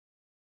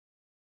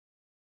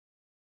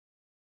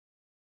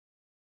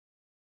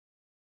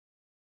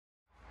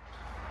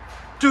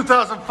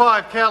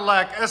2005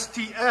 Cadillac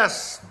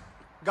STS.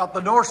 Got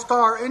the North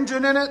Star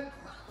engine in it.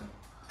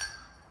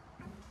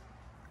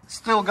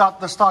 Still got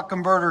the stock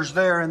converters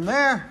there and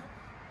there.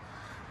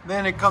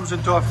 Then it comes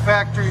into a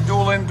factory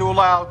dual in, dual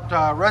out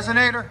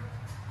resonator.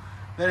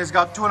 Then it's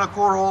got 2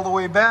 1/4 all the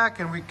way back,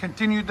 and we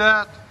continued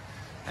that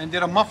and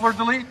did a muffler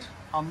delete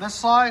on this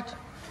side.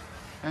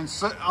 And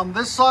so on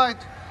this side,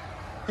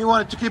 he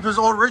wanted to keep his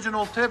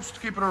original tips, to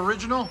keep it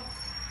original.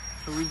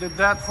 So we did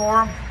that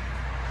for him.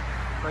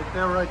 Right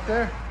there, right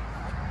there.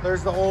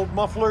 There's the old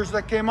mufflers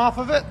that came off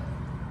of it.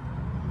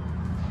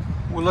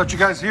 We'll let you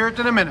guys hear it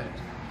in a minute.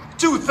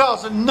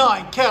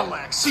 2009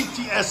 Cadillac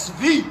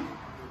CTS-V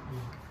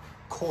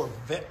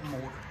Corvette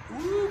motor.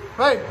 Ooh,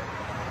 baby.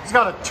 It's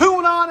got a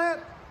tune on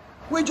it.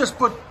 We just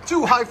put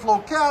 2 high flow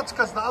cats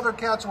because the other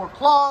cats were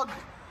clogged.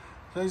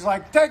 So he's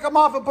like, take them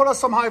off and put us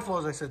some high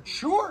flows. I said,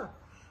 sure.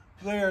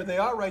 There they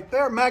are right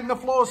there.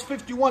 MagnaFlows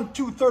 51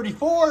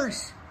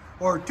 234s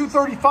or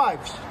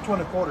 235s, 2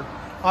 1/4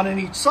 on in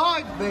each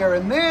side, there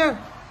and there.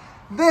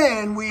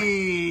 Then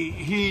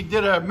he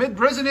did a mid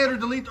resonator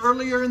delete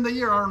earlier in the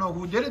year. I don't know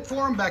who did it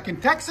for him, back in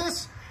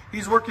Texas.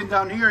 He's working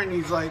down here, and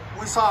he's like,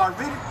 we saw our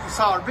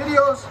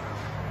videos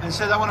and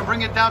said, I want to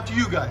bring it down to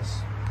you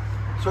guys.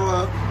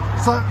 So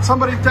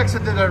somebody in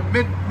Texas did a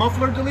mid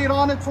muffler delete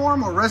on it for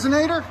him, or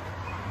resonator.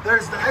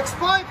 There's the X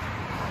pipe,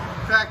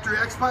 factory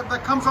X pipe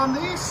that comes on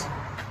these,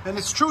 and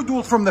it's true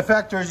dual from the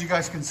factory, as you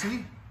guys can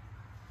see.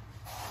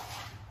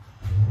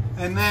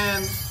 And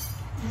then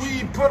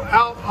we put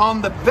out on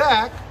the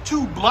back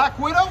 2 Black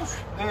Widows,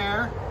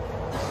 there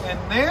and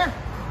there.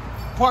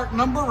 Part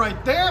number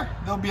right there.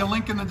 There'll be a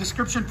link in the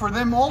description for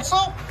them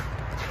also.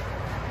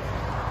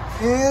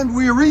 And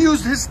we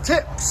reused his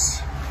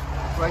tips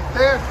right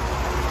there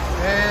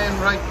and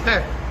right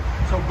there.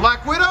 So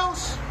Black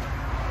Widows,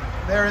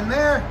 there and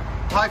there.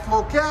 High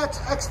flow cats,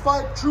 X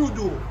pipe, true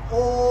dual,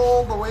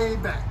 all the way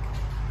back.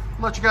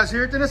 I'll let you guys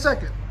hear it in a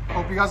second.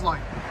 Hope you guys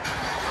like it.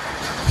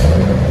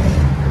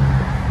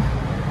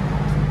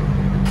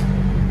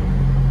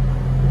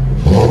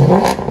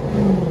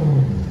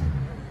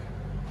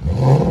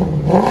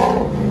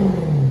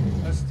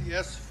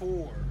 STS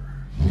 4.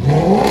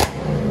 Oh,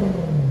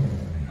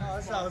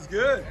 that sounds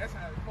good. That's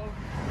how it's supposed to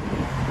be.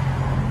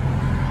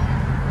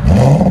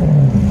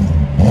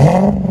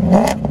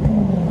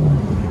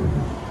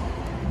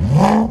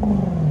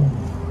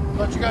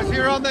 Let you guys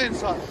hear on the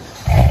inside.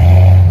 Oh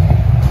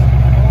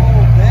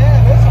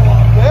man, that's a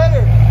lot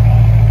better.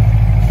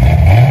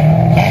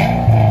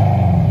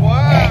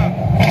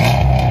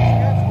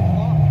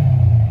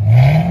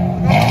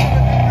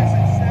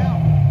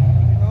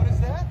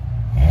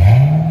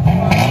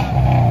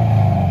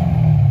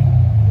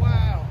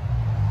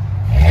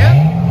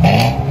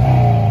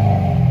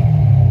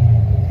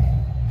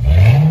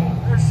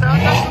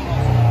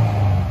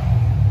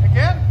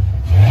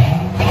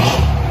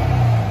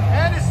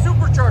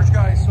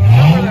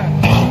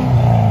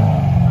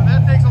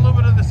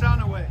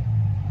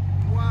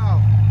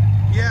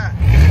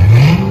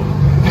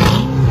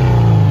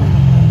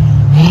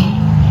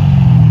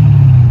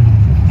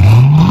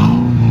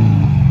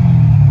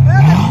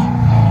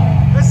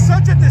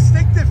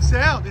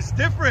 Sound, it's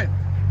different.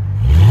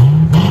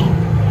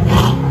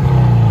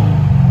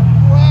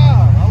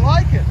 Wow, I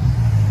like it.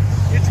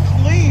 It's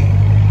clean,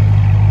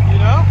 you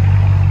know?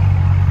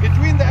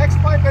 Between the X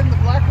pipe and the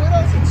Black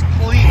Widows, it's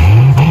clean.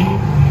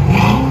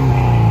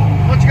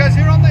 Let you guys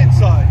hear on the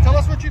inside. Tell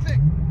us what you think.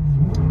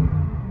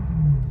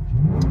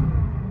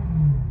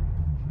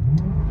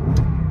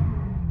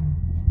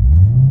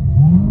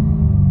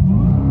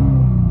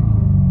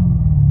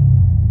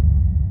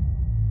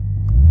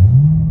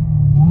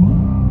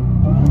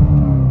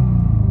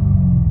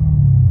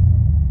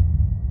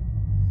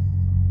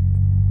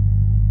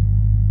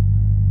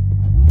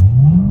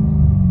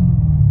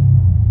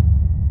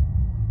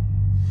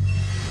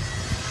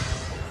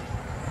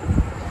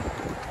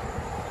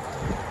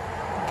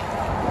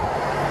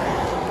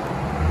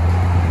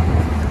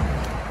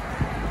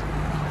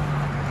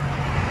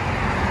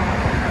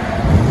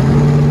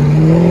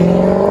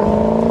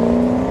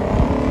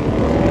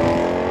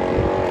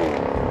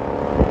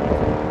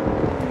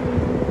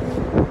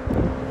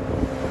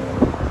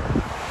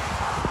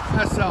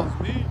 That sounds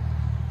neat.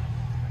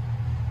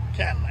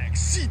 Cadillac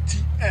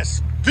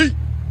CTS-V.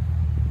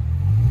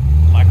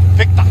 Like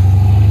Victor.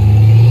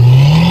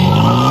 Oh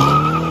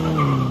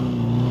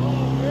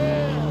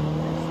man,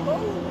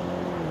 explode.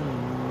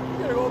 We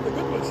gotta go with the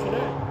good ones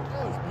today.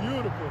 That was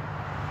beautiful.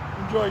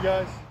 Enjoy,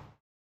 guys.